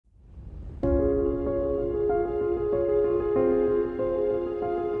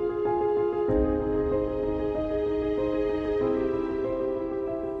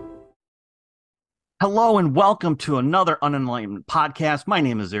Hello and welcome to another Unenlightenment podcast. My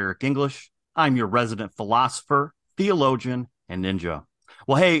name is Eric English. I'm your resident philosopher, theologian, and ninja.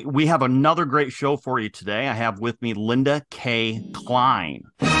 Well, hey, we have another great show for you today. I have with me Linda Kay Klein.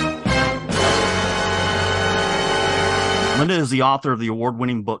 Linda is the author of the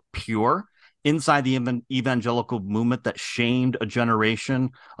award-winning book Pure, Inside the Evangelical Movement That Shamed a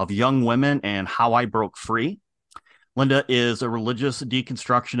Generation of Young Women and How I Broke Free. Linda is a religious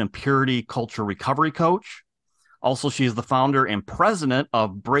deconstruction and purity culture recovery coach. Also, she is the founder and president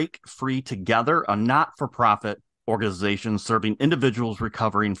of Break Free Together, a not-for-profit organization serving individuals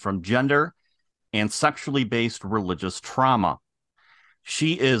recovering from gender and sexually based religious trauma.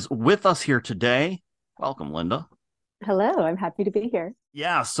 She is with us here today. Welcome, Linda. Hello, I'm happy to be here.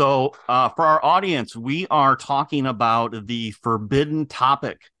 Yeah, so for our audience, we are talking about the forbidden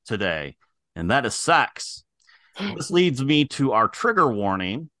topic today, and that is sex. This leads me to our trigger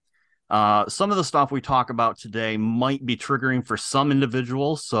warning. Some of the stuff we talk about today might be triggering for some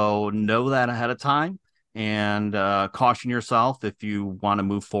individuals, so know that ahead of time and caution yourself if you want to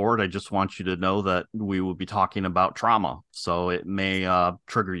move forward. I just want you to know that we will be talking about trauma, so it may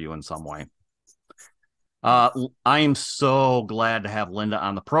trigger you in some way. I am so glad to have Linda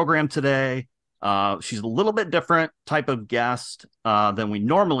on the program today. She's a little bit different type of guest than we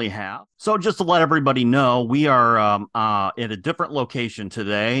normally have. So just to let everybody know, we are at a different location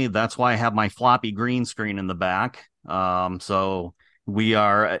today. That's why I have my floppy green screen in the back. So we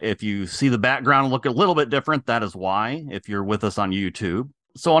are, if you see the background look a little bit different, that is why, if you're with us on YouTube.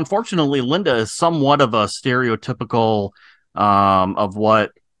 So unfortunately, Linda is somewhat of a stereotypical of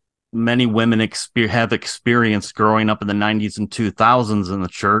what many women have experienced growing up in the 90s and 2000s in the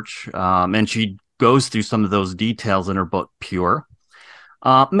church. And she goes through some of those details in her book, Pure.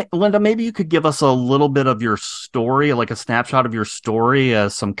 Linda, maybe you could give us a little bit of your story, like a snapshot of your story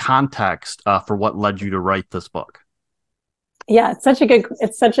as some context for what led you to write this book. Yeah, it's such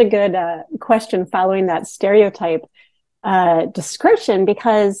a good question following that stereotype description,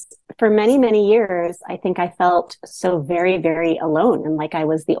 because for many, many years, I think I felt so very, very alone and like I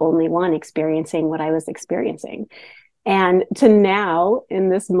was the only one experiencing what I was experiencing. And to now, in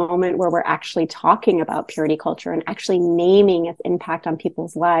this moment where we're actually talking about purity culture and actually naming its impact on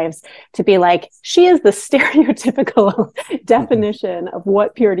people's lives, to be like, she is the stereotypical definition of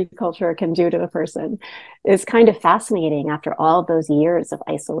what purity culture can do to a person, is kind of fascinating after all those years of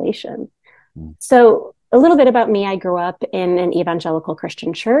isolation. So a little bit about me. I grew up in an evangelical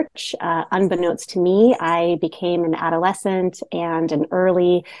Christian church. Unbeknownst to me, I became an adolescent and an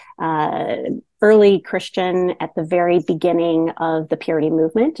early Christian at the very beginning of the purity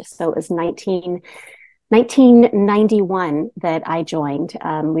movement. So it was 1991 that I joined.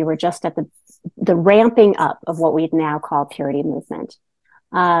 We were just at the ramping up of what we'd now call purity movement.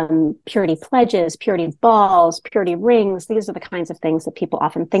 Purity pledges, purity balls, purity rings. These are the kinds of things that people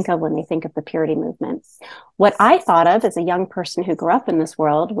often think of when they think of the purity movement. What I thought of as a young person who grew up in this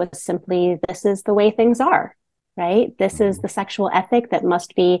world was simply, this is the way things are, right? This is the sexual ethic that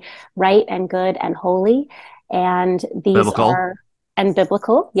must be right and good and holy. And these Biblical. And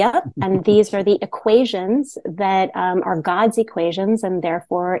biblical, yep. And these are the equations that are God's equations and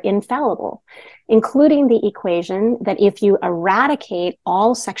therefore infallible, including the equation that if you eradicate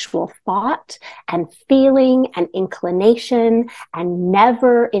all sexual thought and feeling and inclination and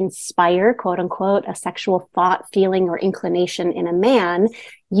never inspire, quote unquote, a sexual thought, feeling, or inclination in a man,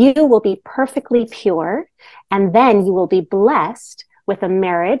 you will be perfectly pure. And then you will be blessed with a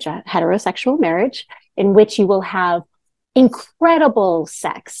marriage, a heterosexual marriage, in which you will have incredible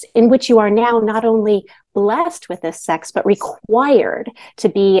sex, in which you are now not only blessed with this sex, but required to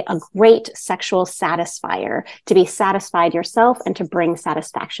be a great sexual satisfier, to be satisfied yourself and to bring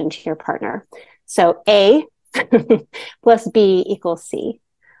satisfaction to your partner. So A plus B equals C.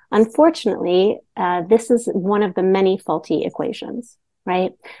 Unfortunately, this is one of the many faulty equations,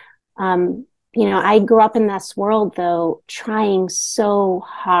 right? I grew up in this world, though, trying so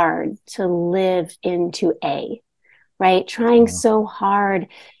hard to live into A, right? Trying so hard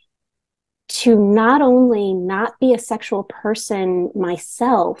to not only not be a sexual person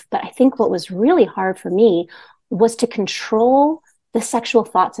myself, but I think what was really hard for me was to control the sexual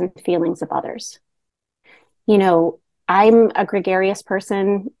thoughts and feelings of others. I'm a gregarious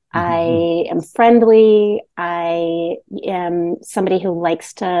person. I am friendly. I am somebody who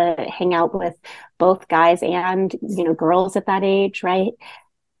likes to hang out with both guys and, girls at that age, right?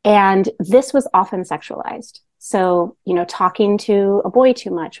 And this was often sexualized. So, talking to a boy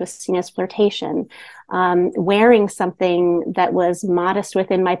too much was seen as flirtation. Wearing something that was modest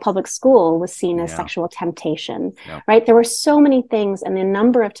within my public school was seen as sexual temptation, right? There were so many things. And the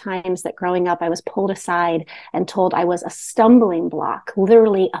number of times that growing up, I was pulled aside and told I was a stumbling block,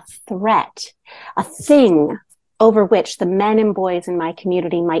 literally a threat, a thing over which the men and boys in my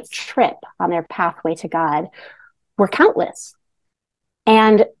community might trip on their pathway to God were countless.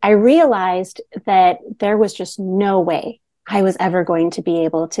 And I realized that there was just no way I was ever going to be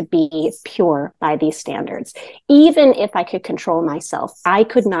able to be pure by these standards. Even if I could control myself, I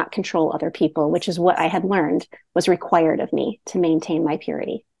could not control other people, which is what I had learned was required of me to maintain my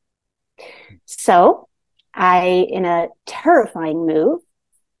purity. So I, in a terrifying move,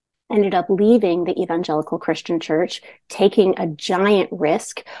 ended up leaving the evangelical Christian church, taking a giant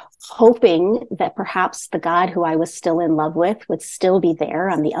risk, hoping that perhaps the God who I was still in love with would still be there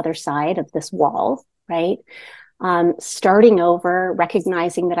on the other side of this wall, right? Starting over,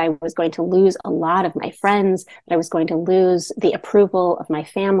 recognizing that I was going to lose a lot of my friends, that I was going to lose the approval of my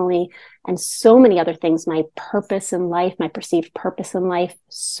family, and so many other things, my purpose in life, my perceived purpose in life,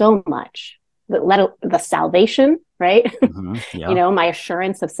 so much. The salvation, right? Mm-hmm. My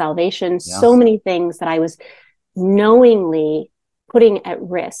assurance of salvation, so many things that I was knowingly putting at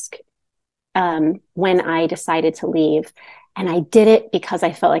risk when I decided to leave. And I did it because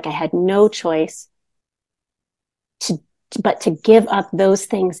I felt like I had no choice but to give up those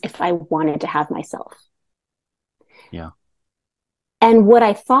things if I wanted to have myself. Yeah. And what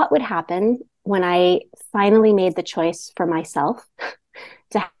I thought would happen when I finally made the choice for myself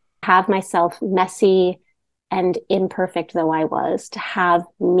to have myself, messy and imperfect though I was, to have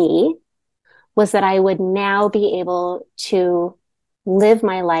me, was that I would now be able to live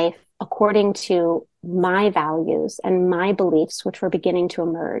my life according to my values and my beliefs, which were beginning to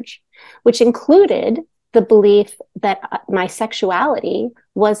emerge, which included the belief that my sexuality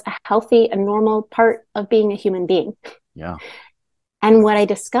was a healthy and normal part of being a human being. Yeah. And what I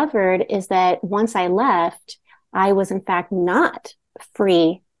discovered is that once I left, I was in fact not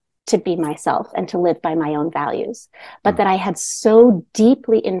free to be myself and to live by my own values, but that I had so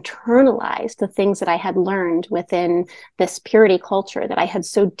deeply internalized the things that I had learned within this purity culture, that I had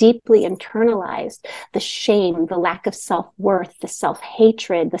so deeply internalized the shame, the lack of self-worth, the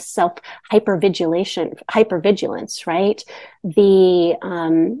self-hatred, the hypervigilance, right?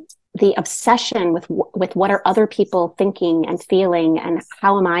 The obsession with what are other people thinking and feeling, and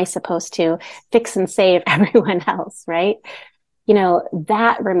how am I supposed to fix and save everyone else, right?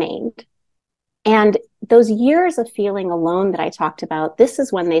 That remained. And those years of feeling alone that I talked about, this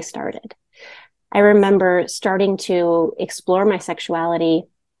is when they started. I remember starting to explore my sexuality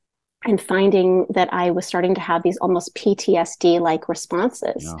and finding that I was starting to have these almost PTSD-like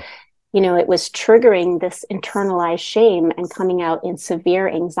responses. Yeah. It was triggering this internalized shame and coming out in severe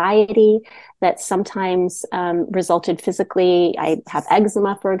anxiety that sometimes resulted physically. I have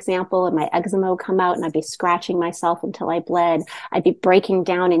eczema, for example, and my eczema would come out and I'd be scratching myself until I bled. I'd be breaking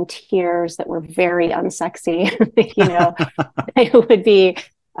down in tears that were very unsexy. I would be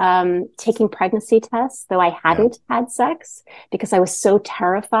taking pregnancy tests, though I hadn't had sex, because I was so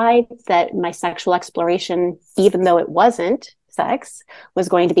terrified that my sexual exploration, even though it wasn't sex, was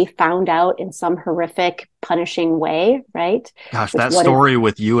going to be found out in some horrific, punishing way, right? Gosh, that story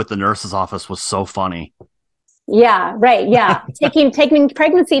with you at the nurse's office was so funny. Yeah, right. Yeah. taking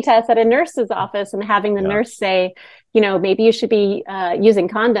pregnancy tests at a nurse's office and having the nurse say, maybe you should be using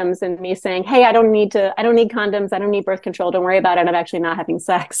condoms, and me saying, hey, I don't need condoms. I don't need birth control. Don't worry about it. I'm actually not having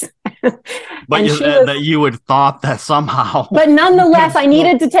sex. But you would thought that somehow. But nonetheless, I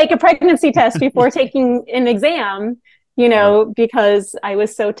needed to take a pregnancy test before taking an exam, because I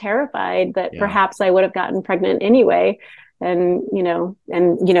was so terrified that perhaps I would have gotten pregnant anyway. So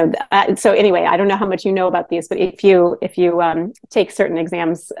anyway, I don't know how much you know about these, but if you take certain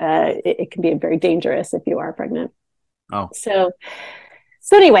exams, it can be very dangerous if you are pregnant. Oh. So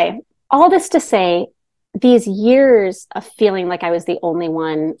anyway, all this to say, these years of feeling like I was the only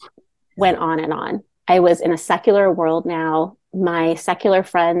one went on and on. I was in a secular world now. My secular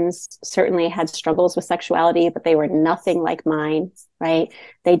friends certainly had struggles with sexuality, but they were nothing like mine, right?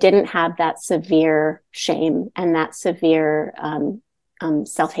 They didn't have that severe shame and that severe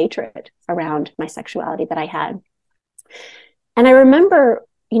self-hatred around my sexuality that I had. And I remember,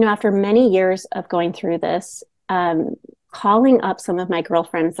 after many years of going through this, calling up some of my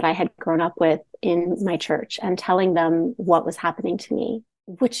girlfriends that I had grown up with in my church and telling them what was happening to me,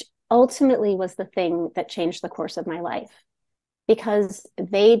 which ultimately was the thing that changed the course of my life. because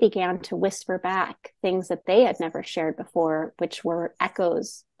they began to whisper back things that they had never shared before, which were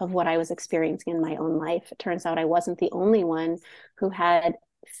echoes of what I was experiencing in my own life. It turns out I wasn't the only one who had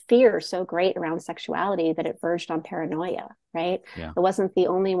fear so great around sexuality that it verged on paranoia, right? Yeah. I wasn't the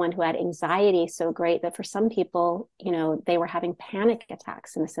only one who had anxiety so great that for some people, they were having panic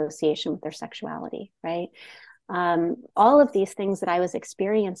attacks in association with their sexuality, right? All of these things that I was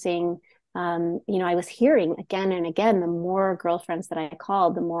experiencing, I was hearing again and again. The more girlfriends that I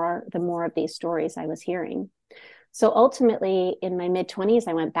called, the more of these stories I was hearing. So ultimately, in my mid-20s,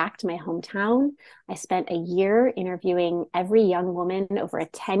 I went back to my hometown. I spent a year interviewing every young woman over a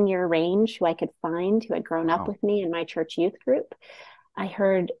 10-year range who I could find who had grown up with me in my church youth group. I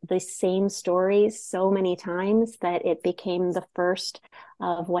heard the same stories so many times that it became the first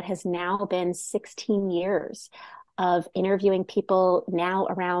of what has now been 16 years of interviewing people now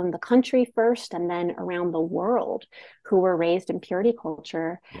around the country first and then around the world who were raised in purity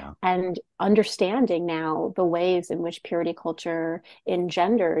culture, and understanding now the ways in which purity culture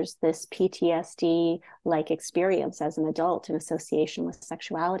engenders this PTSD-like experience as an adult in association with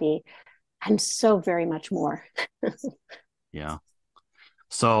sexuality, and so very much more. Yeah.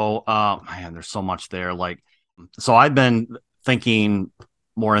 So, man, there's so much there. So I've been thinking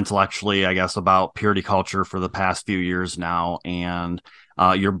more intellectually, I guess, about purity culture for the past few years now. And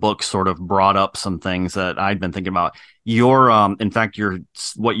your book sort of brought up some things that I'd been thinking about. In fact,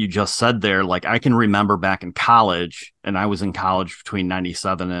 what you just said there, like I can remember back in college, and I was in college between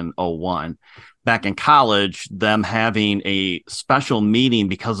 97 and 01. Back in college, them having a special meeting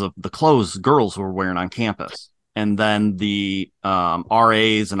because of the clothes girls were wearing on campus. And then the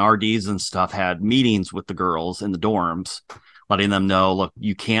RAs and RDs and stuff had meetings with the girls in the dorms, letting them know, look,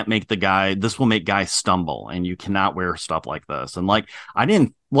 you can't make this will make guys stumble, and you cannot wear stuff like this. And I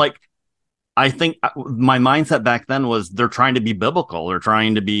think my mindset back then was they're trying to be biblical. They're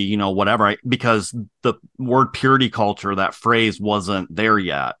trying to be, whatever, because the word purity culture, that phrase wasn't there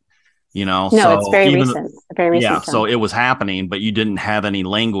yet, No, so it's very recent. Very recent. Yeah. So it was happening, but you didn't have any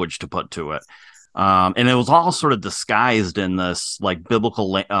language to put to it. And it was all sort of disguised in this like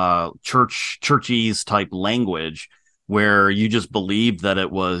biblical churchese type language where you just believed that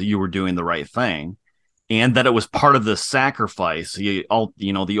you were doing the right thing, and that it was part of the sacrifice, the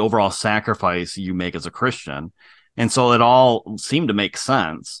overall sacrifice you make as a Christian. And so it all seemed to make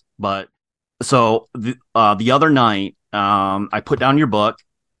sense. But so the other night, I put down your book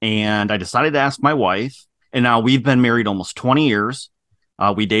and I decided to ask my wife, and now we've been married almost 20 years.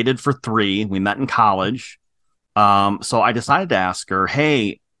 We dated for 3. We met in college. So I decided to ask her,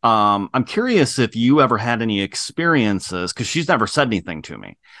 hey, I'm curious if you ever had any experiences, because she's never said anything to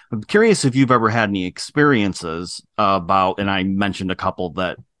me. I'm curious if you've ever had any experiences about, and I mentioned a couple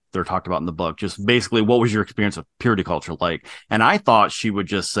that they're talked about in the book, just basically what was your experience of purity culture like? And I thought she would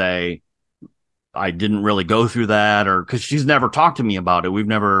just say, I didn't really go through that, or because she's never talked to me about it. We've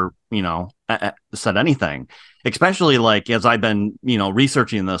never, said anything, especially like as I've been,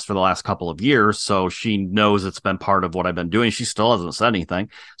 researching this for the last couple of years. So she knows it's been part of what I've been doing. She still hasn't said anything.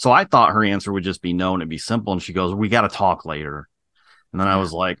 So I thought her answer would just be no, and it'd be simple. And she goes, we got to talk later. And then I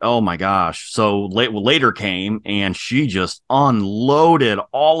was like, oh my gosh. So later came and she just unloaded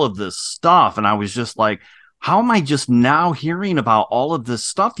all of this stuff. And I was just like, how am I just now hearing about all of this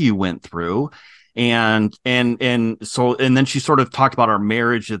stuff you went through? And then she sort of talked about our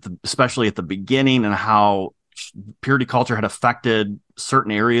marriage especially at the beginning, and how purity culture had affected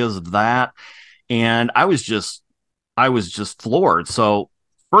certain areas of that. And I was just floored. So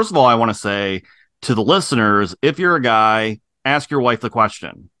first of all, I want to say to the listeners, if you're a guy, ask your wife the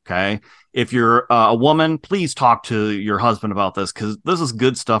question. Okay. If you're a woman, please talk to your husband about this, because this is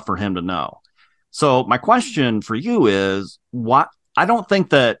good stuff for him to know. So my question for you is, I don't think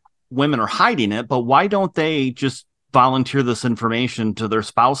that women are hiding it, but why don't they just volunteer this information to their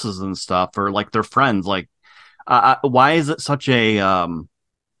spouses and stuff, or like their friends? Like, why is it such a,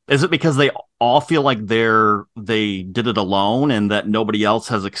 is it because they all feel like they did it alone and that nobody else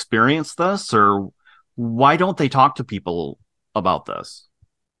has experienced this? Or why don't they talk to people about this?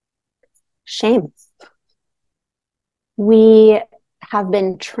 Shame. We have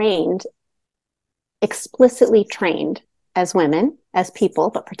been explicitly trained as women, as people,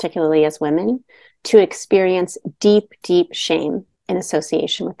 but particularly as women, to experience deep, deep shame in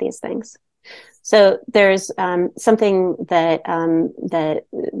association with these things. So there's something that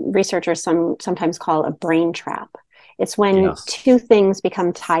researchers sometimes call a brain trap. It's when two things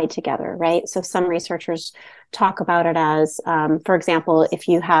become tied together, right? So some researchers talk about it as, for example, if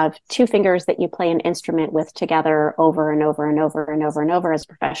you have 2 fingers that you play an instrument with together over and over and over and over and over as a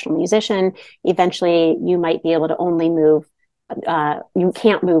professional musician, eventually you might be able to only move you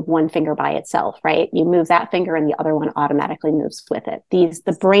can't move one finger by itself, right? You move that finger and the other one automatically moves with it.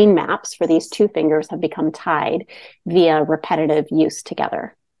 The brain maps for these two fingers have become tied via repetitive use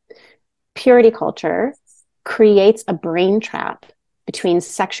together. Purity culture creates a brain trap between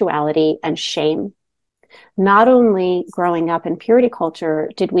sexuality and shame. Not only growing up in purity culture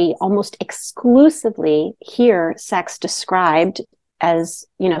did we almost exclusively hear sex described as,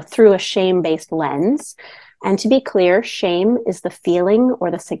 through a shame-based lens. And to be clear, shame is the feeling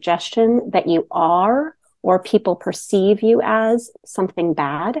or the suggestion that you are or people perceive you as something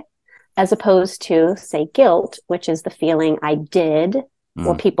bad, as opposed to, say, guilt, which is the feeling I did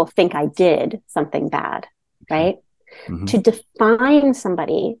or people think I did something bad, right? Mm-hmm. To define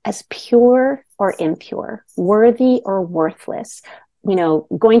somebody as pure or impure, worthy or worthless,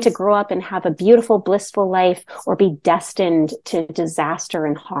 going to grow up and have a beautiful, blissful life or be destined to disaster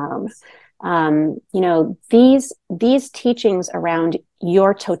and harm. These teachings around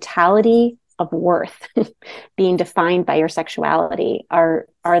your totality of worth being defined by your sexuality are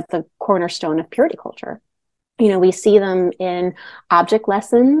the cornerstone of purity culture. We see them in object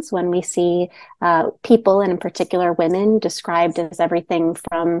lessons when we see people, and in particular women, described as everything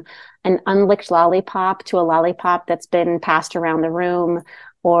from an unlicked lollipop to a lollipop that's been passed around the room,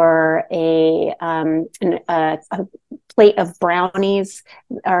 or a plate of brownies,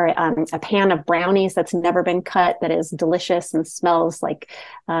 or a pan of brownies that's never been cut, that is delicious and smells like,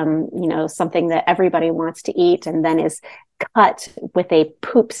 something that everybody wants to eat, and then is cut with a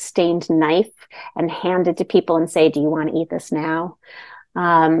poop stained knife and handed to people and say, do you want to eat this now?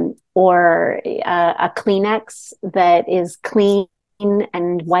 Or a Kleenex that is clean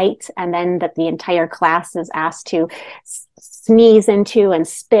and white, and then that the entire class is asked to sneeze into and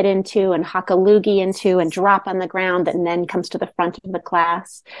spit into and huck a loogie into and drop on the ground, and then comes to the front of the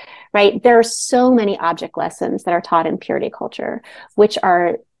class, right? There are so many object lessons that are taught in purity culture, which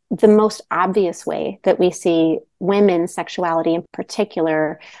are the most obvious way that we see women's sexuality in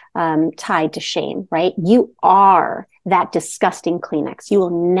particular tied to shame, right? You are that disgusting Kleenex. You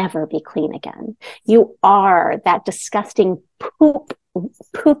will never be clean again. You are that disgusting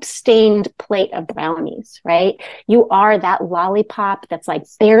poop stained plate of brownies, right? You are that lollipop that's like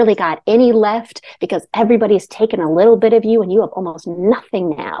barely got any left because everybody's taken a little bit of you and you have almost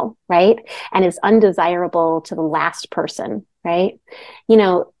nothing now, right? And is undesirable to the last person, right?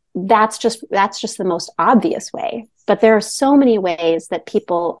 That's just the most obvious way. But there are so many ways that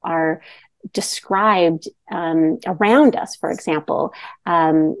people are described around us. For example,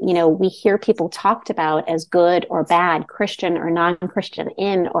 we hear people talked about as good or bad, Christian or non-Christian,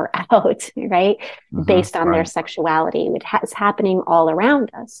 in or out, right? Based on their sexuality. It's happening all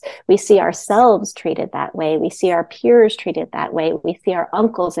around us. We see ourselves treated that way. We see our peers treated that way. We see our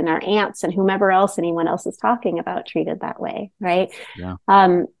uncles and our aunts and whomever else anyone else is talking about treated that way, right? Yeah.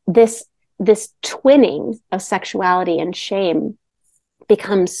 This twinning of sexuality and shame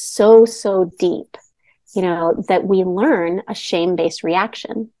becomes so deep, that we learn a shame-based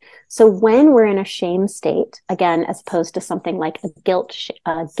reaction. So when we're in a shame state, again, as opposed to something like a guilt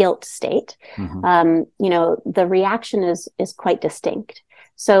state, the reaction is quite distinct.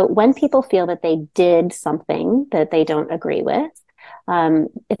 So when people feel that they did something that they don't agree with,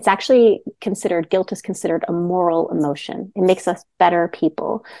 it's actually considered, guilt is considered a moral emotion. It makes us better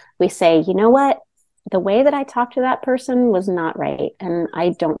people. We say, you know what? The way that I talked to that person was not right, and I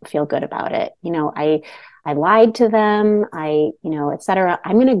don't feel good about it. I lied to them, et cetera.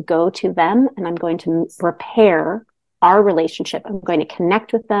 I'm going to go to them and I'm going to repair our relationship. I'm going to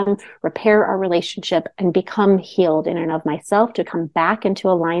connect with them, repair our relationship, and become healed in and of myself, to come back into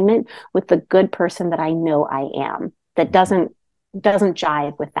alignment with the good person that I know I am, that doesn't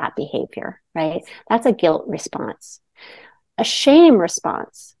jive with that behavior, right? That's a guilt response. A shame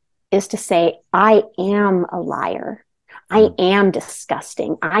response is to say, I am a liar. I am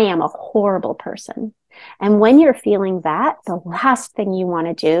disgusting. I am a horrible person. And when you're feeling that, the last thing you want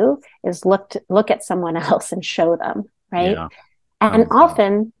to do is look at someone else and show them, right? Yeah. And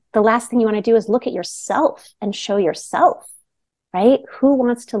often the last thing you want to do is look at yourself and show yourself, right? Who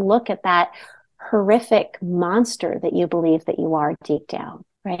wants to look at that horrific monster that you believe that you are deep down,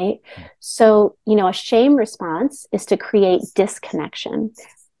 right? So, a shame response is to create disconnection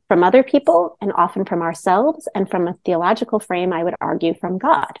from other people, and often from ourselves, and from a theological frame, I would argue, from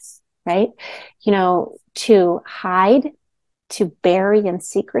God, right? To hide, to bury in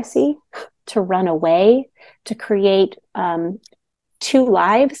secrecy, to run away, to create two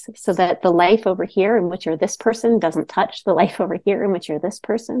lives, so that the life over here in which you're this person doesn't touch the life over here in which you're this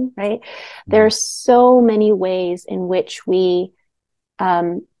person, right? There are so many ways in which we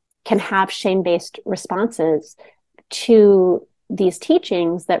can have shame-based responses to these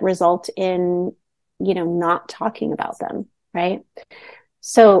teachings that result in, not talking about them, right?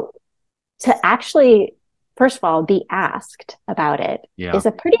 So to actually, first of all, be asked about it is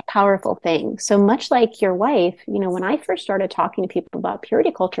a pretty powerful thing. So much like your wife, when I first started talking to people about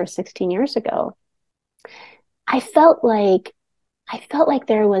purity culture 16 years ago, I felt like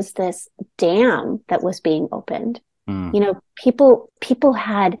there was this dam that was being opened. People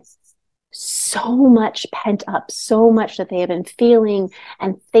had so much pent up, so much that they had been feeling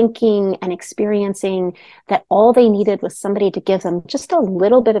and thinking and experiencing, that all they needed was somebody to give them just a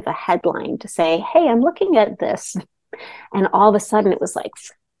little bit of a headline to say, hey, I'm looking at this. And all of a sudden it was like,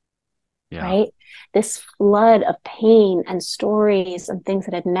 right? This flood of pain and stories and things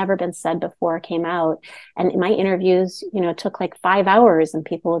that had never been said before came out. And in my interviews, took like 5 hours, and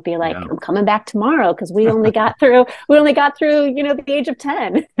people would be like, I'm coming back tomorrow because we only got through, the age of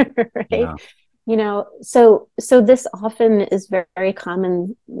 10, right? So this often is very, very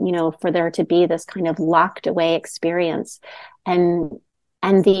common, for there to be this kind of locked away experience. And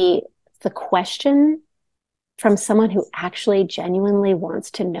the question from someone who actually genuinely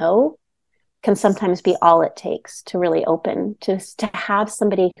wants to know can sometimes be all it takes to really open, to have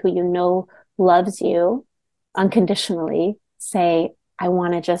somebody who loves you unconditionally say, I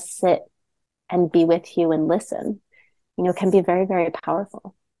want to just sit and be with you and listen, can be very, very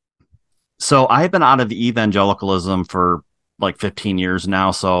powerful. So I've been out of evangelicalism for like 15 years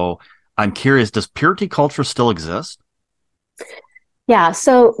now. So I'm curious, does purity culture still exist? Yeah,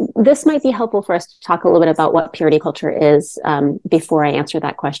 so this might be helpful for us to talk a little bit about what purity culture is before I answer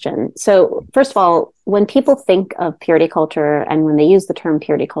that question. So first of all, when people think of purity culture and when they use the term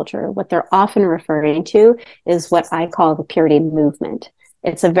purity culture, what they're often referring to is what I call the purity movement.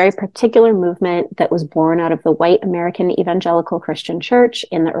 It's a very particular movement that was born out of the white American evangelical Christian church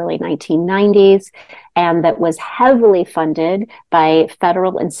in the early 1990s, and that was heavily funded by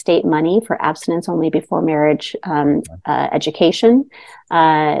federal and state money for abstinence only before marriage education,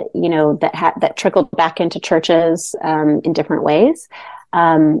 that trickled back into churches in different ways.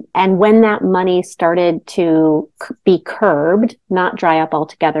 And when that money started to be curbed, not dry up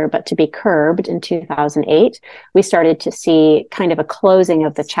altogether, but to be curbed in 2008, we started to see kind of a closing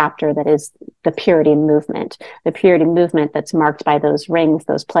of the chapter that is the purity movement that's marked by those rings,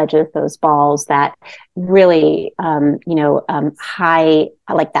 those pledges, those balls that really, high,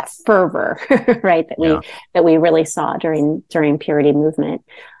 like that fervor, right? That we really saw during purity movement.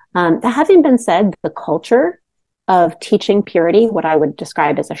 That having been said, the culture of teaching purity, what I would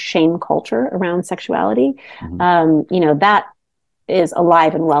describe as a shame culture around sexuality, that is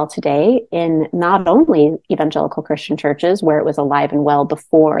alive and well today in not only evangelical Christian churches, where it was alive and well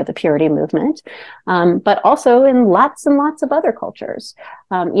before the purity movement, but also in lots and lots of other cultures.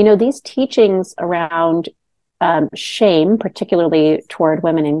 These teachings around shame, particularly toward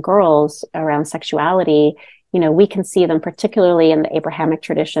women and girls around sexuality, we can see them particularly in the Abrahamic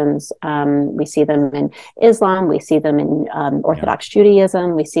traditions. We see them in Islam. We see them in Orthodox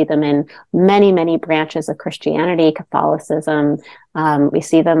Judaism. We see them in many, many branches of Christianity, Catholicism. We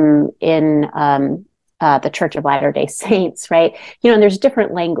see them in the Church of Latter-day Saints, right? And there's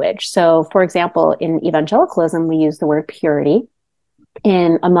different language. So, for example, in evangelicalism, we use the word purity.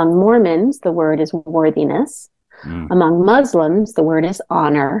 Among Mormons, the word is worthiness. Among Muslims, the word is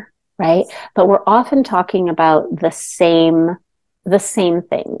honor. Right. But we're often talking about the same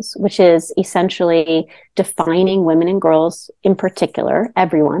things, which is essentially defining women and girls in particular,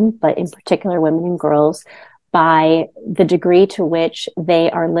 everyone, but in particular women and girls, by the degree to which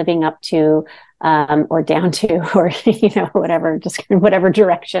they are living up to or down to, or, whatever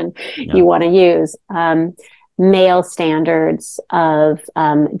direction you want to use, male standards of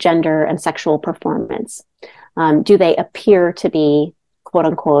gender and sexual performance. Do they appear to be, quote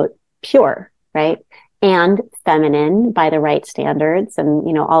unquote, pure, right? And feminine by the right standards,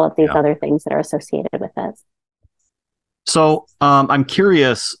 and all of these other things that are associated with it. So I'm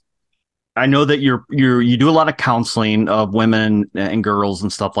curious. I know that you do a lot of counseling of women and girls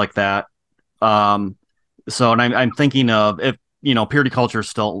and stuff like that. And I'm thinking of, if purity culture is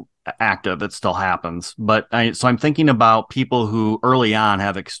still active, it still happens. But I'm thinking about people who early on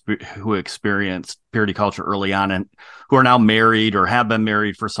who experienced purity culture early on and who are now married or have been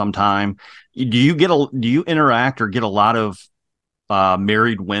married for some time. Do you interact or get a lot of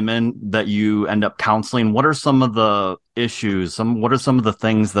married women that you end up counseling? What are some of the issues? What are some of the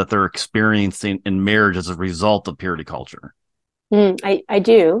things that they're experiencing in marriage as a result of purity culture? I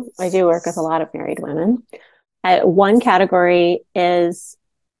do work with a lot of married women. One category is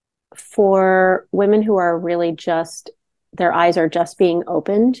for women who are really their eyes are just being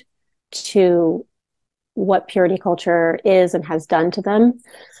opened to what purity culture is and has done to them,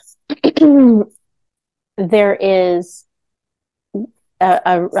 there is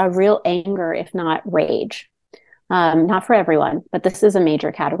a real anger, if not rage. Not for everyone, but this is a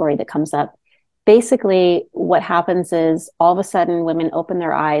major category that comes up. Basically, what happens is all of a sudden women open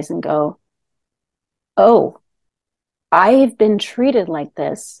their eyes and go, oh, I've been treated like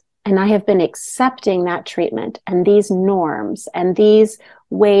this, and I have been accepting that treatment and these norms and these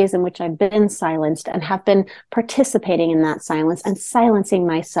ways in which I've been silenced and have been participating in that silence and silencing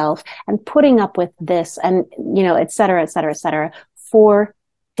myself and putting up with this and, et cetera, et cetera, et cetera, for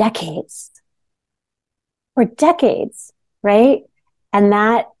decades. For decades, right? And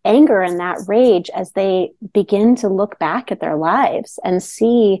that anger and that rage, as they begin to look back at their lives and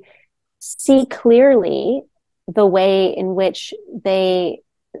see clearly the way in which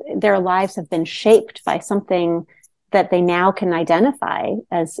their lives have been shaped by something that they now can identify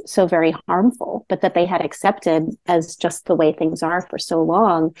as so very harmful, but that they had accepted as just the way things are for so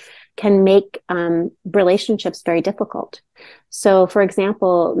long, can make relationships very difficult. So, for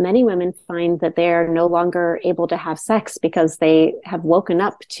example, many women find that they're no longer able to have sex because they have woken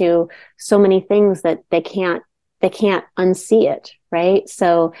up to so many things that they can't unsee it, right?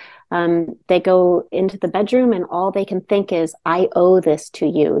 So they go into the bedroom and all they can think is, I owe this to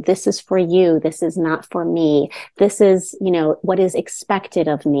you. This is for you. This is not for me. This is, what is expected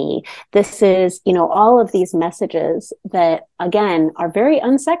of me. This is, all of these messages that, again, are very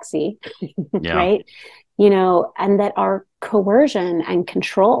unsexy, Yeah. right? And that are coercion and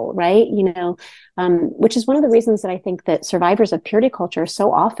control, right? Which is one of the reasons that I think that survivors of purity culture,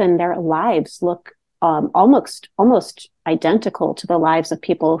 so often their lives look almost identical to the lives of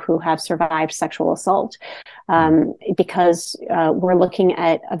people who have survived sexual assault, because we're looking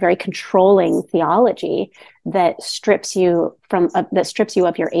at a very controlling theology that strips you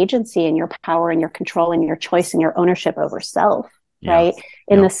of your agency and your power and your control and your choice and your ownership over self, right?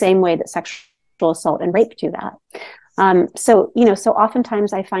 In the same way that sexual assault and rape do that. So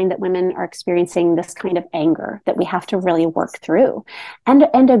oftentimes I find that women are experiencing this kind of anger that we have to really work through, and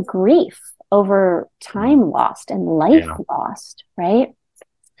a grief over time lost and life lost, right?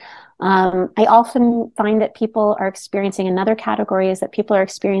 I often find that people are experiencing, another category is that people are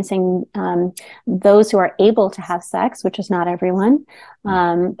experiencing those who are able to have sex, which is not everyone,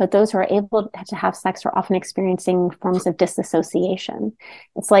 but those who are able to have sex are often experiencing forms of disassociation.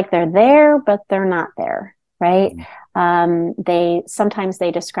 It's like they're there, but they're not there, right? Sometimes they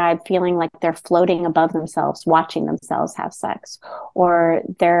describe feeling like they're floating above themselves, watching themselves have sex, or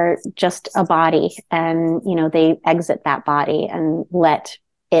they're just a body and, they exit that body and let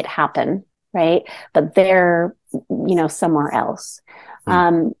it happen, right? But they're, somewhere else.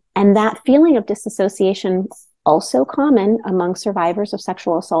 And that feeling of disassociation, also common among survivors of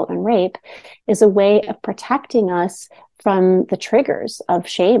sexual assault and rape, is a way of protecting us from the triggers of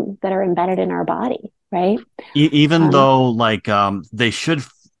shame that are embedded in our body, right? Even though they should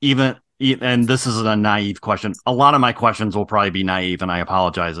and this is a naive question. A lot of my questions will probably be naive, and I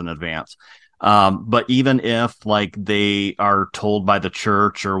apologize in advance. But even if they are told by the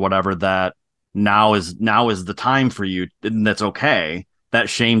church or whatever that now is the time for you, and that's okay, that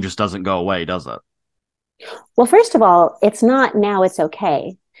shame just doesn't go away, does it? Well, first of all, it's not now it's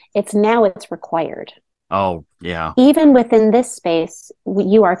okay. It's now it's required. Oh, yeah. Even within this space,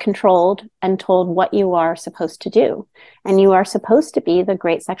 you are controlled and told what you are supposed to do. And you are supposed to be the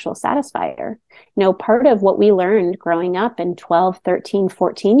great sexual satisfier. Part of what we learned growing up in 12, 13,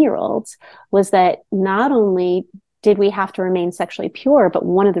 14-year-olds was that not only did we have to remain sexually pure, but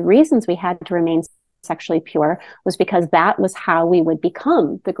one of the reasons we had to remain sexually pure was because that was how we would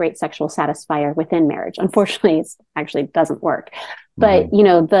become the great sexual satisfier within marriage. Unfortunately, it actually doesn't work. But,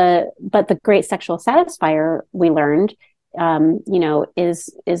 the great sexual satisfier, we learned,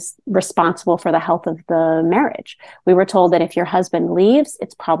 is responsible for the health of the marriage. We were told that if your husband leaves,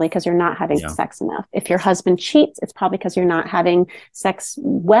 it's probably because you're not having sex enough. If your husband cheats, it's probably because you're not having sex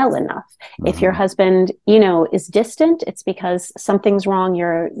well enough. If your husband, is distant, it's because something's wrong.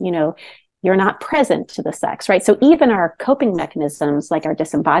 You're not present to the sex, right? So even our coping mechanisms, like our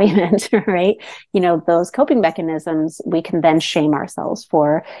disembodiment, right? Those coping mechanisms we can then shame ourselves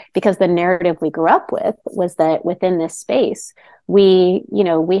for, because the narrative we grew up with was that within this space, we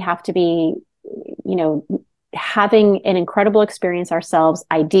have to be, having an incredible experience ourselves,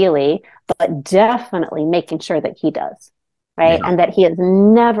 ideally, but definitely making sure that he does, right? And that he is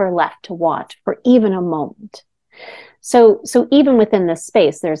never left to watch for even a moment. So even within this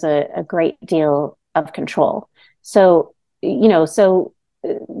space, there's a great deal of control. So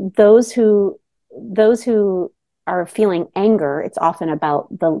those who are feeling anger, it's often about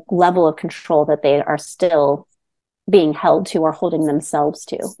the level of control that they are still being held to or holding themselves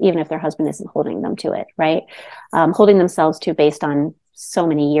to, even if their husband isn't holding them to it, right? Holding themselves to based on so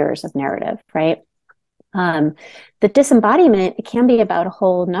many years of narrative, right? The disembodiment, it can be about a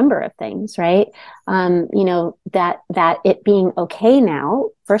whole number of things, right? That it being okay now,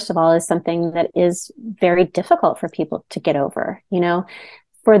 first of all, is something that is very difficult for people to get over.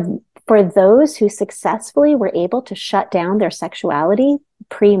 For those who successfully were able to shut down their sexuality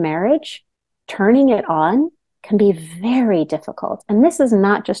pre-marriage, turning it on can be very difficult. And this is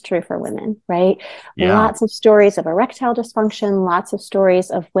not just true for women, right? Yeah. Lots of stories of erectile dysfunction, lots of stories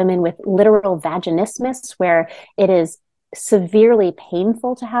of women with literal vaginismus, where it is severely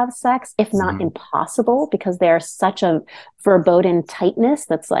painful to have sex, if not impossible, because there's such a verboten tightness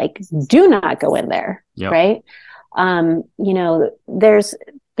that's like, do not go in there, right?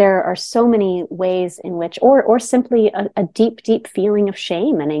 There are so many ways in which, or simply a deep, deep feeling of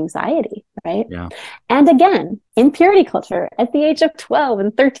shame and anxiety, right? Yeah. And again, in purity culture, at the age of 12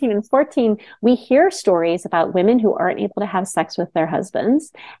 and 13 and 14, we hear stories about women who aren't able to have sex with their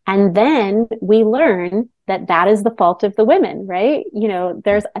husbands. And then we learn that that is the fault of the women, right?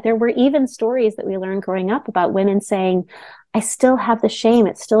 There were even stories that we learned growing up about women saying, I still have the shame.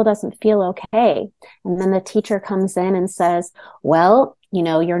 It still doesn't feel okay. And then the teacher comes in and says, well,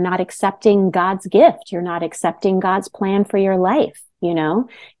 you're not accepting God's gift. You're not accepting God's plan for your life. You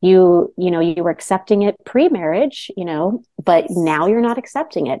were accepting it pre-marriage, but now you're not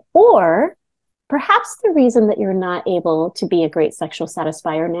accepting it. Or perhaps the reason that you're not able to be a great sexual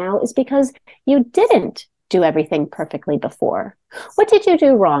satisfier now is because you didn't do everything perfectly before. What did you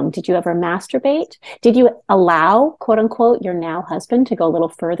do wrong? Did you ever masturbate? Did you allow, quote unquote, your now husband to go a little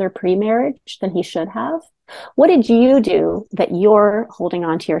further pre-marriage than he should have? What did you do that you're holding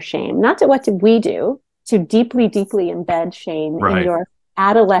on to your shame? Not to what did we do to deeply, deeply embed shame in your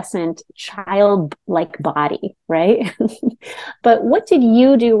adolescent childlike body, right? But what did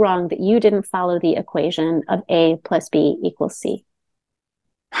you do wrong that you didn't follow the equation of A plus B equals C?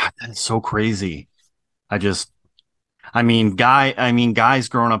 That is so crazy. Guys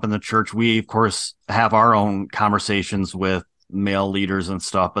growing up in the church, we of course have our own conversations with male leaders and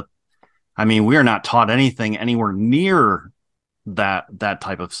stuff, but we are not taught anything anywhere near that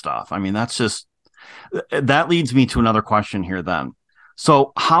type of stuff. That leads me to another question here then.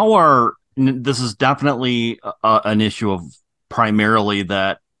 So this is definitely an issue of primarily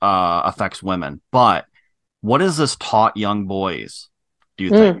that affects women, but what is this taught young boys, do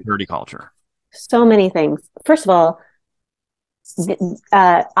you think, purity culture? So many things. First of all,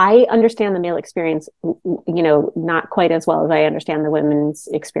 I understand the male experience, not quite as well as I understand the women's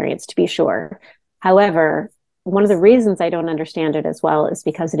experience, to be sure. However, one of the reasons I don't understand it as well is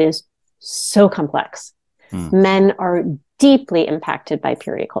because it is so complex. Men are deeply impacted by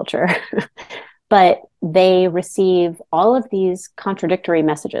purity culture, but they receive all of these contradictory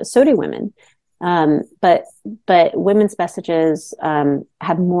messages. So do women. But women's messages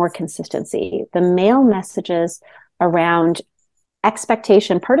have more consistency. The male messages around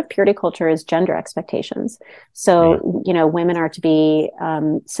expectation, part of purity culture is gender expectations. So, women are to be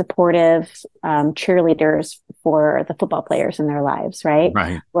supportive cheerleaders for the football players in their lives, right?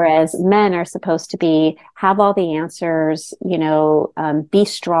 Whereas men are supposed to have all the answers, be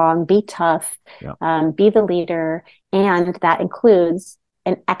strong, be tough, be the leader. And that includes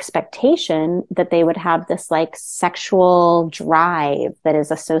an expectation that they would have this like sexual drive that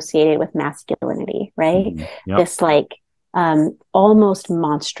is associated with masculinity, right? This like almost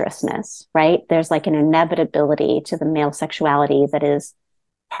monstrousness, right? There's like an inevitability to the male sexuality that is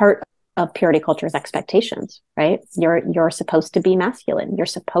part of purity culture's expectations, right? You're supposed to be masculine. You're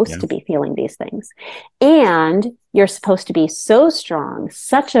supposed to be feeling these things. And you're supposed to be so strong,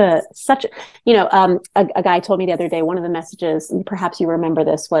 a guy told me the other day, one of the messages, and perhaps you remember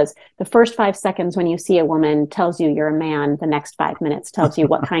this, was the first 5 seconds when you see a woman tells you you're a man, the next 5 minutes tells you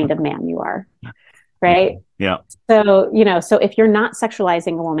what kind of man you are. Right. Yeah. So, so if you're not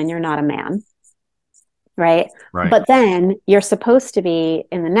sexualizing a woman, you're not a man. Right. But then you're supposed to be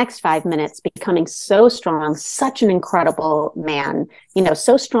in the next 5 minutes becoming so strong, such an incredible man,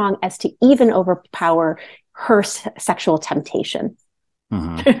 so strong as to even overpower her sexual temptation.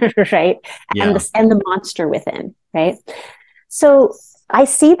 Right. And the monster within. Right. So I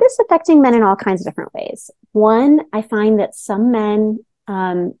see this affecting men in all kinds of different ways. One, I find that some men,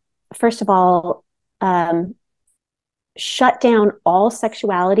 first of all, shut down all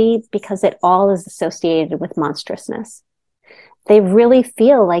sexuality because it all is associated with monstrousness. They really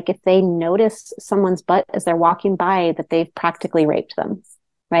feel like if they notice someone's butt as they're walking by, that they've practically raped them.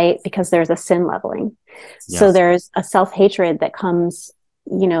 right? Because there's a sin leveling. So Yes. there's a self-hatred that comes,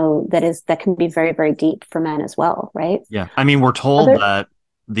 that can be very, very deep for men as well, right? Yeah. I mean, we're told Other that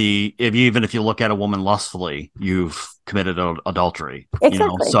even if you look at a woman lustfully, you've committed adultery,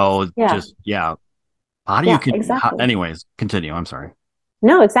 Exactly. so Yeah. just, yeah. How do you, Yeah, exactly. anyways, continue. I'm sorry.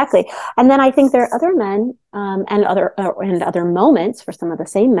 No, exactly. And then I think there are other men, and other moments for some of the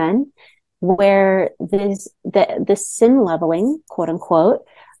same men where this sin leveling, quote unquote,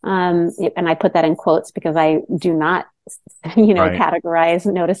 and I put that in quotes because I do not, Right.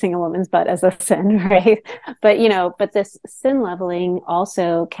 categorize noticing a woman's butt as a sin, right? But this sin leveling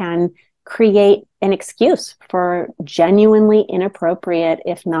also can create an excuse for genuinely inappropriate,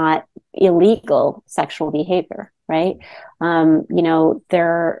 if not illegal, sexual behavior, right?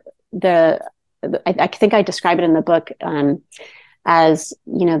 There the I think I describe it in the book, as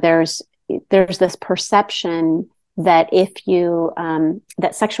there's this perception that if you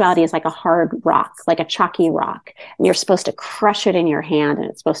that sexuality is like a hard rock, like a chalky rock, and you're supposed to crush it in your hand, and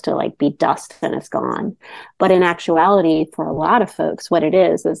it's supposed to like be dust and it's gone. But in actuality, for a lot of folks, what it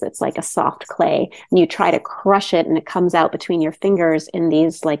is it's like a soft clay, and you try to crush it and it comes out between your fingers in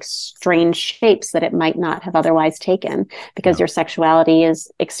these like strange shapes that it might not have otherwise taken, because Yeah. your sexuality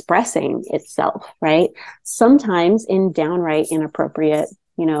is expressing itself, right? Sometimes in downright inappropriate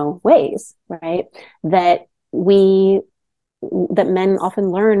ways, right? that we that men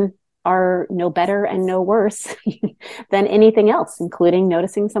often learn are no better and no worse than anything else, including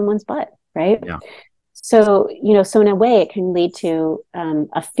noticing someone's butt, right? Yeah. So in a way, it can lead to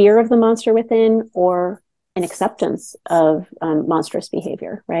a fear of the monster within, or an acceptance of monstrous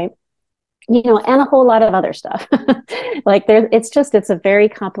behavior, right? And a whole lot of other stuff. It's a very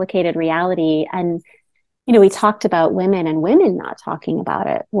complicated reality. And we talked about women and women not talking about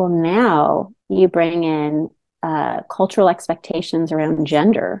it. Well, now you bring in cultural expectations around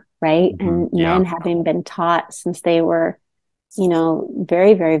gender, right? Mm-hmm. And Yeah. men having been taught since they were,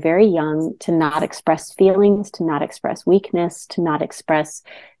 very, very, very young, to not express feelings, to not express weakness, to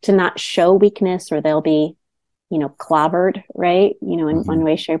not show weakness, or they'll be, clobbered, right? In Mm-hmm. one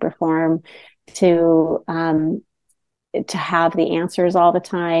way, shape, or form, to have the answers all the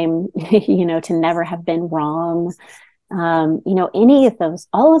time, to never have been wrong. Any of those,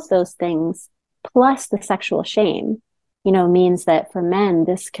 all of those things, plus the sexual shame, means that for men,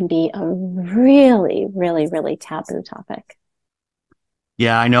 this can be a really, really, really taboo topic.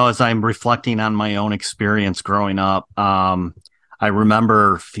 Yeah, I know, as I'm reflecting on my own experience growing up, I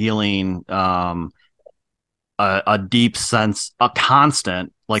remember feeling a deep sense, a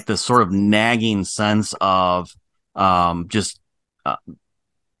constant, like this sort of nagging sense of just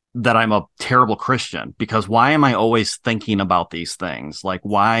that I'm a terrible Christian, because why am I always thinking about these things? Like,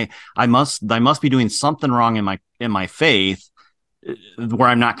 why I must be doing something wrong in my faith, where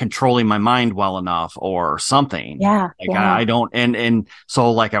I'm not controlling my mind well enough or something. Yeah, Like, yeah, I don't, and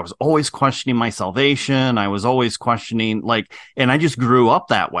so, like, I was always questioning my salvation. I was always questioning, like, and I just grew up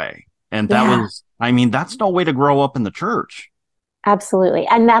that way. And yeah. I mean, that's no way to grow up in the church. Absolutely.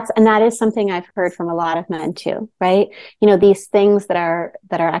 And that is something I've heard from a lot of men too, right? These things that are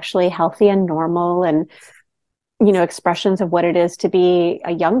actually healthy and normal, and expressions of what it is to be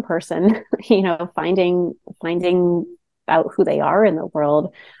a young person, finding out who they are in the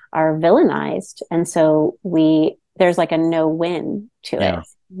world, are villainized. And so there's like a no win to it, Yeah.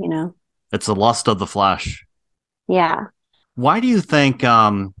 you know? It's the lust of the flesh. Yeah. Why do you think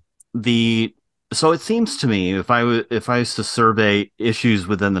the so it seems to me, if I was to survey issues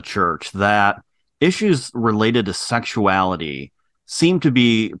within the church, that issues related to sexuality seem to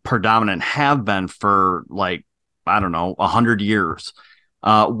be predominant, have been for, like, I don't know, 100 years.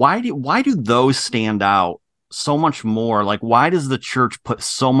 Why do those stand out so much more? Like, why does the church put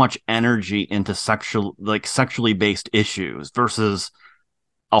so much energy into sexually based issues versus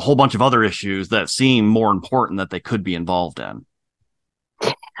a whole bunch of other issues that seem more important that they could be involved in?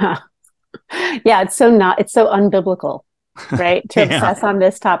 Yeah, it's so unbiblical, right? To Yeah. obsess on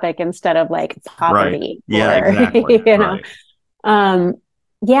this topic instead of like Right. poverty, Yeah, or exactly. Right. Um,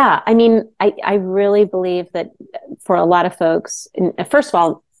 yeah, I mean, I really believe that for a lot of folks, first of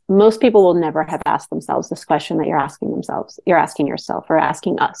all, most people will never have asked themselves this question that you're asking yourself, or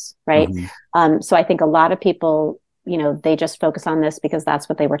asking us, right? Mm-hmm. So I think a lot of people, they just focus on this because that's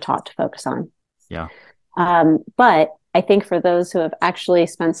what they were taught to focus on. Yeah. But I think for those who have actually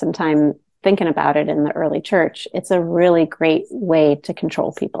spent some time thinking about it in the early church, it's a really great way to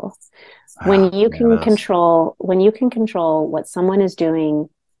control people. Ah, yeah, it is. When you can control what someone is doing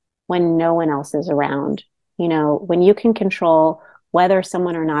when no one else is around, when you can control whether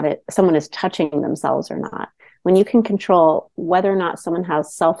someone is touching themselves or not, when you can control whether or not someone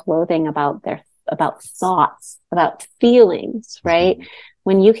has self-loathing about thoughts, about feelings, right?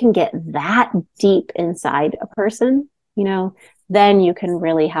 When you can get that deep inside a person, then you can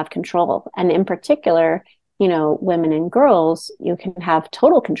really have control. And in particular, women and girls, you can have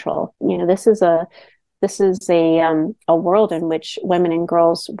total control. This is a world in which women and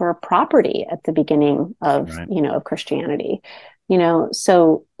girls were property at the beginning of of Christianity.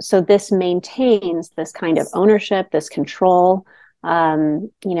 So this maintains this kind of ownership, this control,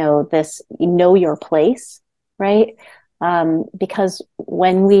 this know your place, right? Because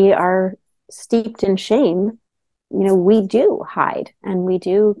when we are steeped in shame, we do hide and we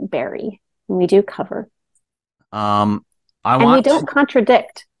do bury and we do cover. We don't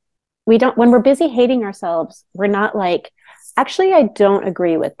contradict. When we're busy hating ourselves, we're not like, actually, I don't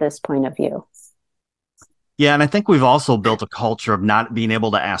agree with this point of view. Yeah. And I think we've also built a culture of not being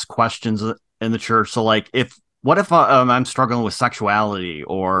able to ask questions in the church. So like, what if I'm struggling with sexuality,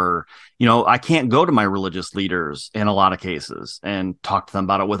 or, I can't go to my religious leaders in a lot of cases and talk to them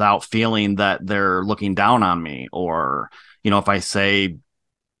about it without feeling that they're looking down on me. Or, if I say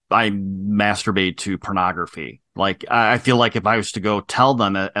I masturbate to pornography, like I feel like if I was to go tell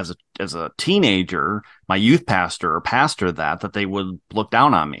them as a teenager, my youth pastor or pastor, that they would look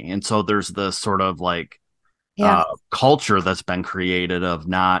down on me. And so there's this sort of like culture that's been created of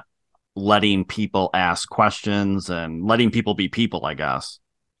not letting people ask questions and letting people be people, I guess.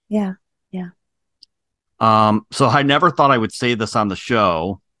 Yeah. So I never thought I would say this on the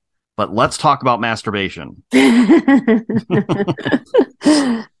show, but let's talk about masturbation.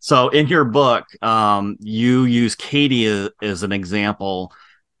 So in your book, you use Katie as an example,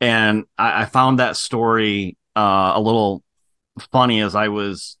 and I found that story a little funny as I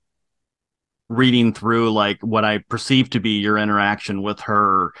was reading through like what I perceived to be your interaction with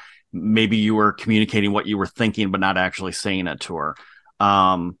her. Maybe you were communicating what you were thinking, but not actually saying it to her.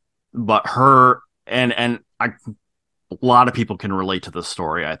 But her a lot of people can relate to this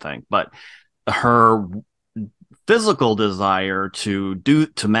story, I think, but her physical desire to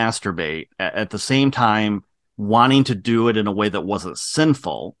masturbate at the same time wanting to do it in a way that wasn't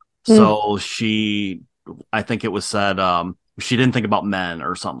sinful. So I think it was said, she didn't think about men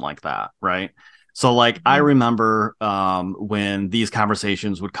or something like that. Right. So like, I remember when these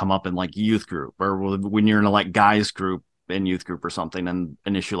conversations would come up in like youth group, or when you're in a like guys group in youth group or something, and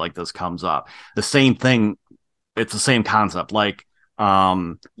an issue like this comes up, the same thing. It's the same concept. Like,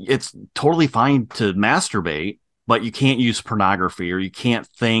 it's totally fine to masturbate, but you can't use pornography, or you can't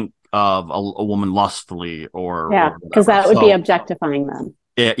think of a woman lustfully, or because that would be objectifying them.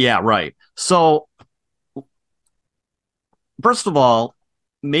 Yeah, right. So first of all,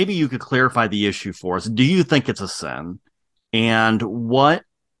 maybe you could clarify the issue for us. Do you think it's a sin? And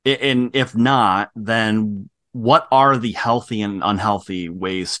if not, then what are the healthy and unhealthy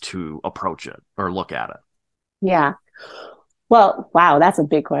ways to approach it or look at it? Yeah. Well, wow, that's a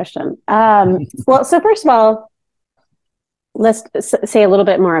big question. Well, so first of all, let's say a little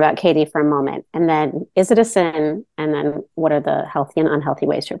bit more about Katie for a moment. And then, is it a sin? And then what are the healthy and unhealthy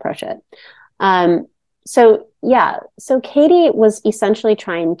ways to approach it? So Katie was essentially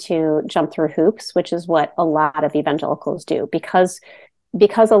trying to jump through hoops, which is what a lot of evangelicals do, because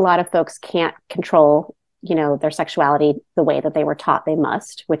a lot of folks can't control, their sexuality the way that they were taught they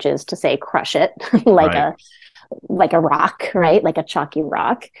must, which is to say, crush it like a rock, right? Like a chalky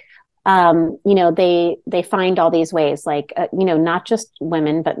rock. They find all these ways, like, not just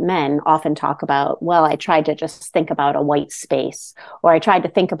women, but men often talk about, well, I tried to just think about a white space, or I tried to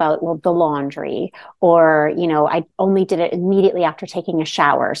think about, well, the laundry, or, I only did it immediately after taking a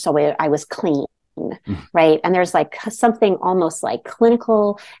shower. So I was clean. Right. And there's like something almost like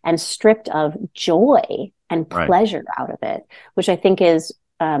clinical and stripped of joy and pleasure out of it, which I think is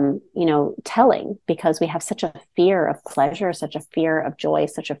telling, because we have such a fear of pleasure, such a fear of joy,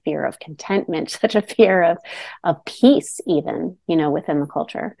 such a fear of contentment, such a fear of peace, even, within the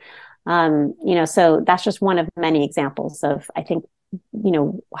culture. So that's just one of many examples of, I think,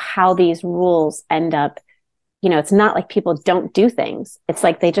 how these rules end up, it's not like people don't do things. It's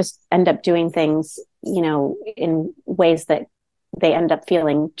like they just end up doing things, in ways that they end up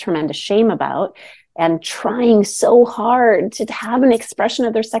feeling tremendous shame about, and trying so hard to have an expression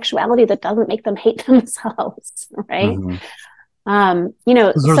of their sexuality that doesn't make them hate themselves, right?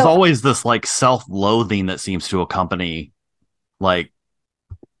 There's always this like self-loathing that seems to accompany like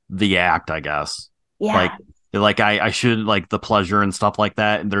the act, I guess. Yeah. Like I should, like, the pleasure and stuff like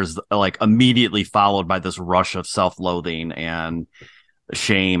that. And there's like immediately followed by this rush of self-loathing and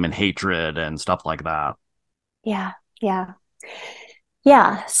shame and hatred and stuff like that. Yeah.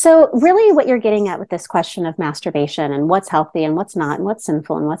 Yeah. So really what you're getting at with this question of masturbation and what's healthy and what's not and what's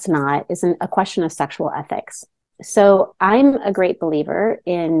sinful and what's not is a question of sexual ethics. So I'm a great believer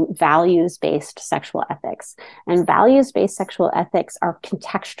in values-based sexual ethics, and values-based sexual ethics are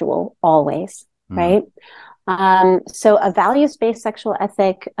contextual always, Mm. right? So a values-based sexual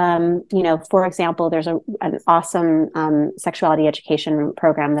ethic, for example, there's an awesome sexuality education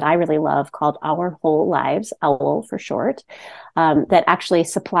program that I really love called Our Whole Lives, OWL for short, that actually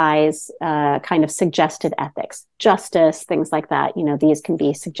supplies kind of suggested ethics, justice, things like that. These can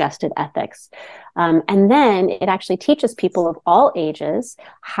be suggested ethics. And then it actually teaches people of all ages,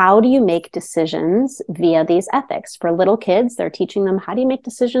 how do you make decisions via these ethics? For little kids, they're teaching them how do you make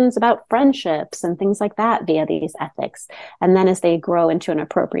decisions about friendships and things like that via these ethics. And then as they grow into an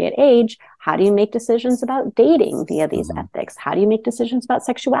appropriate age, how do you make decisions about dating via these ethics? How do you make decisions about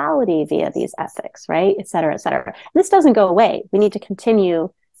sexuality via these ethics, right? Et cetera, et cetera. And this doesn't go away. We need to continue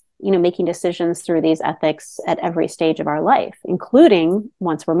making decisions through these ethics at every stage of our life, including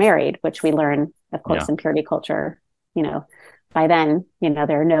once we're married, which we learn, of course, in purity culture, by then,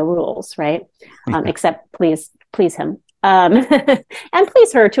 there are no rules, right? Except please him, and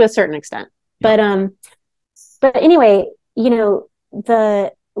please her to a certain extent. Yeah. But anyway,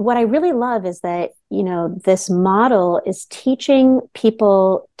 what I really love is that, this model is teaching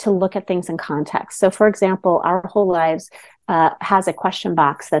people to look at things in context. So for example, Our Whole Lives has a question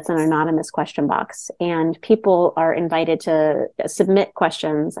box that's an anonymous question box, and people are invited to submit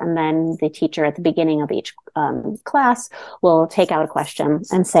questions, and then the teacher at the beginning of each class will take out a question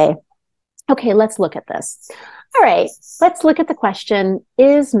and say, okay, let's look at this. All right, let's look at the question,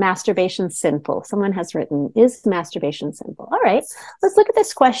 is masturbation sinful? Someone has written, is masturbation sinful? All right, let's look at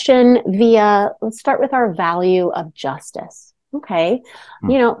this question let's start with our value of justice. Okay,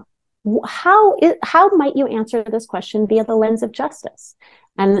 how might you answer this question via the lens of justice?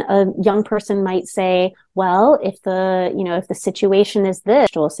 And a young person might say, well, if the situation is this,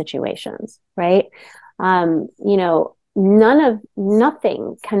 situations, right?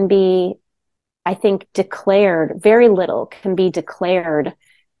 Nothing can be, I think, declared, very little can be declared,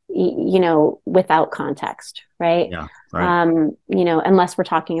 without context, right? Yeah, right. Unless we're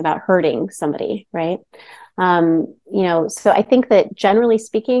talking about hurting somebody, right? So I think that generally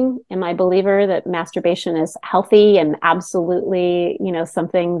speaking, am I a believer that masturbation is healthy and absolutely,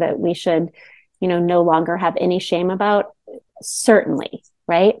 something that we should, no longer have any shame about? Certainly,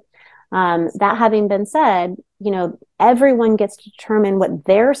 right? That having been said, everyone gets to determine what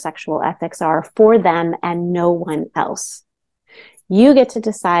their sexual ethics are for them and no one else. You get to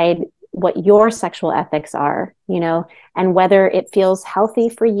decide what your sexual ethics are, and whether it feels healthy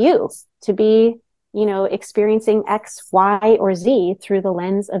for you to be, experiencing X, Y, or Z through the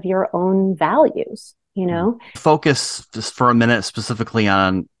lens of your own values, Focus just for a minute specifically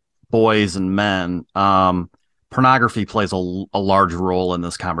on boys and men. Pornography plays a large role in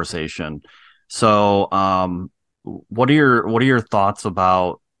this conversation. So, what are your thoughts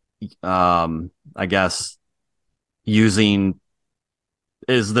about, I guess,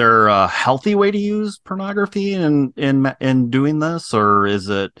 is there a healthy way to use pornography in doing this, or is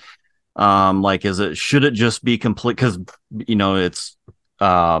it, should it just be complete? Because, it's,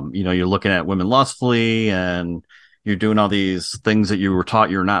 you're looking at women lustfully and you're doing all these things that you were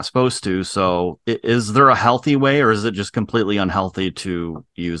taught you're not supposed to. So is there a healthy way, or is it just completely unhealthy to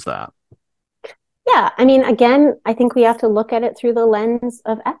use that? Yeah. I mean, again, I think we have to look at it through the lens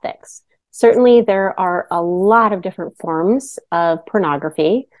of ethics. Certainly, there are a lot of different forms of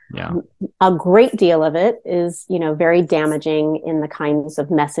pornography. Yeah. A great deal of it is, very damaging in the kinds of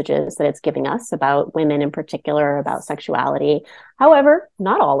messages that it's giving us about women in particular, about sexuality. However,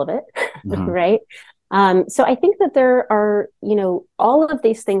 not all of it, right? So I think that there are, all of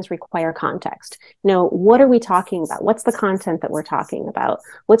these things require context. What are we talking about? What's the content that we're talking about?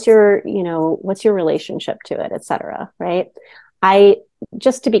 What's your relationship to it, et cetera, right?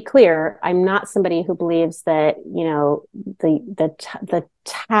 Just to be clear, I'm not somebody who believes that, the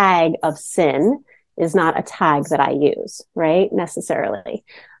tag of sin is not a tag that I use, right? Necessarily.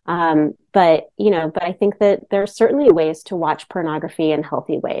 But I think that there are certainly ways to watch pornography in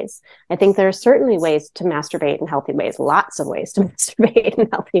healthy ways. I think there are certainly ways to masturbate in healthy ways, lots of ways to masturbate in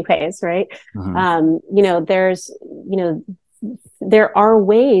healthy ways, right? There are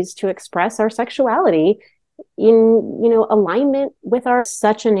ways to express our sexuality in, alignment with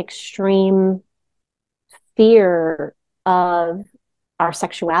such an extreme fear of our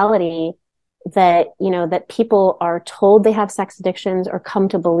sexuality that, that people are told they have sex addictions or come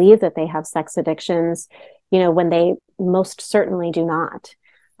to believe that they have sex addictions, when they most certainly do not.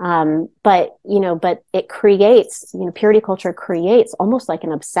 But, but it creates, purity culture creates almost like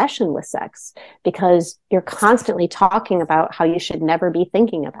an obsession with sex, because you're constantly talking about how you should never be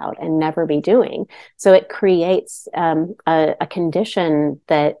thinking about and never be doing. So it creates a condition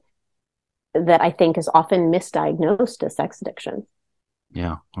that I think is often misdiagnosed as sex addiction.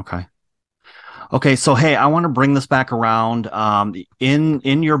 Yeah. Okay. Okay, so hey, I want to bring this back around.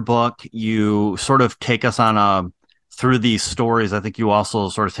 In your book, you sort of take us on a through these stories. I think you also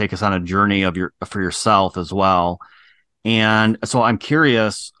sort of take us on a journey of for yourself as well. And so I'm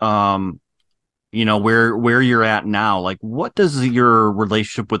curious, where you're at now. Like, what does your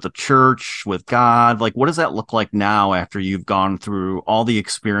relationship with the church, with God, like, what does that look like now after you've gone through all the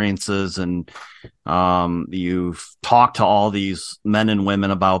experiences and you've talked to all these men and women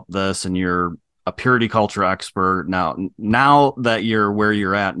about this, and you're a purity culture expert now that you're where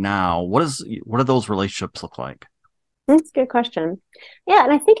you're at now, what do those relationships look like? That's a good question. Yeah,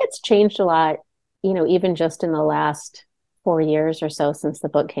 and I think it's changed a lot, even just in the last 4 years or so since the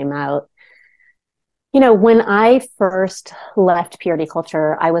book came out. When I first left purity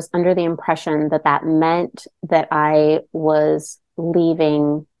culture, I was under the impression that that meant that I was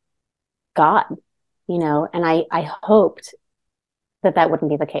leaving God, and I hoped that that wouldn't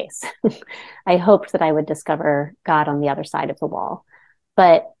be the case. I hoped that I would discover God on the other side of the wall.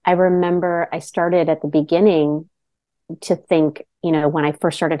 But I remember I started at the beginning to think, when I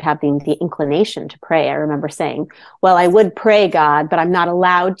first started having the inclination to pray, I remember saying, well, I would pray, God, but I'm not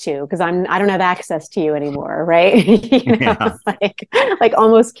allowed to because I don't have access to you anymore. Right. Yeah. like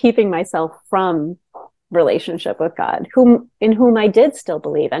almost keeping myself from relationship with God, in whom I did still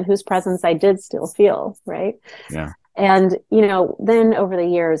believe and whose presence I did still feel. Right. Yeah. And, then over the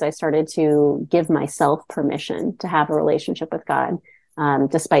years, I started to give myself permission to have a relationship with God,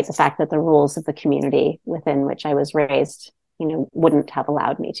 despite the fact that the rules of the community within which I was raised, wouldn't have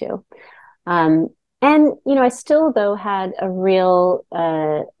allowed me to. And, I still, though, had a real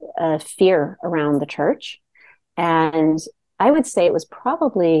fear around the church. And I would say it was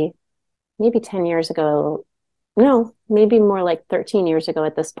probably maybe 10 years ago, no, maybe more like 13 years ago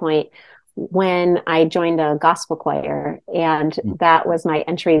at this point, when I joined a gospel choir, and that was my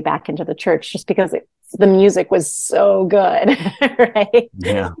entry back into the church, just because the music was so good, right?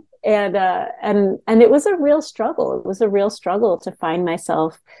 Yeah. And it was a real struggle. It was a real struggle to find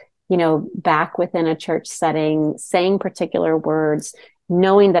myself, back within a church setting, saying particular words,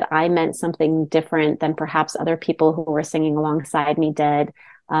 knowing that I meant something different than perhaps other people who were singing alongside me did.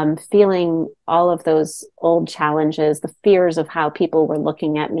 Feeling all of those old challenges, the fears of how people were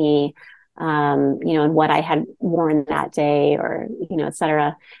looking at me, and what I had worn that day, or, et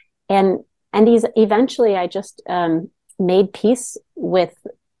cetera. And eventually I just made peace with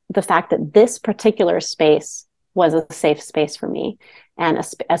the fact that this particular space was a safe space for me, and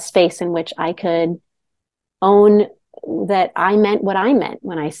a space in which I could own that I meant what I meant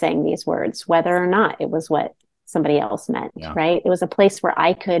when I sang these words, whether or not it was what somebody else meant. Yeah. Right. It was a place where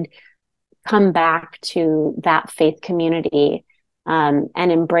I could come back to that faith community, and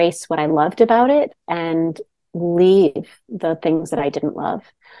embrace what I loved about it and leave the things that I didn't love.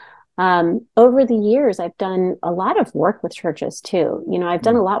 Over the years, I've done a lot of work with churches too. I've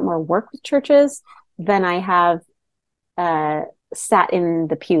done a lot more work with churches than I have sat in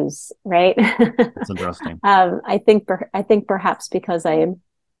the pews. Right. That's interesting. I think perhaps because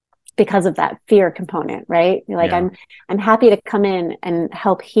of that fear component, right? Like, yeah. I'm happy to come in and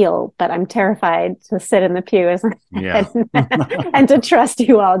help heal, but I'm terrified to sit in the pews and to trust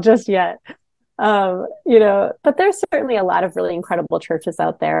you all just yet. But there's certainly a lot of really incredible churches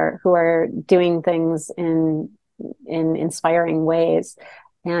out there who are doing things in inspiring ways.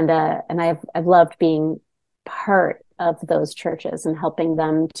 And I've loved being part of those churches and helping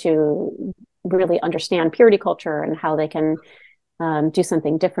them to really understand purity culture and how they can do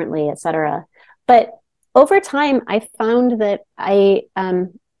something differently, et cetera. But over time, I found that I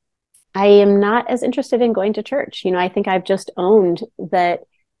am not as interested in going to church. I think I've just owned that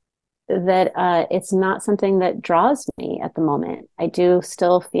it's not something that draws me at the moment. I do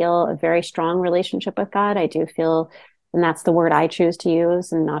still feel a very strong relationship with God. I do feel, and that's the word I choose to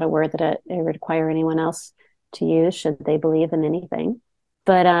use, and not a word that I require anyone else to use should they believe in anything.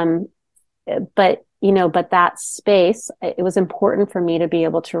 But that space, it was important for me to be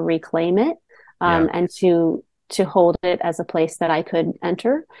able to reclaim it, and to hold it as a place that I could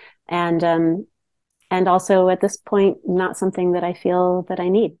enter. And also at this point, not something that I feel that I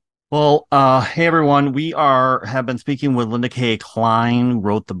need. Well, hey everyone, we have been speaking with Linda Kay Klein,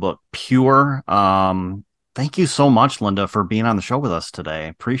 wrote the book Pure. Thank you so much, Linda, for being on the show with us today.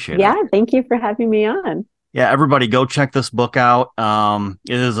 Appreciate it. Yeah, thank you for having me on. Yeah, everybody go check this book out.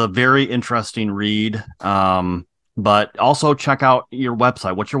 It is a very interesting read. But also check out your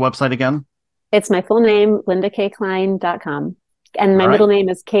website. What's your website again? It's my full name, lindakayklein.com. And All my right. middle name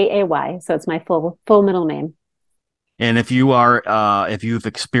is Kay. So it's my full middle name. And if you've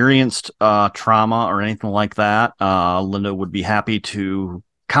experienced trauma or anything like that, Linda would be happy to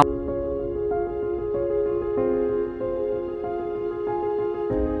count.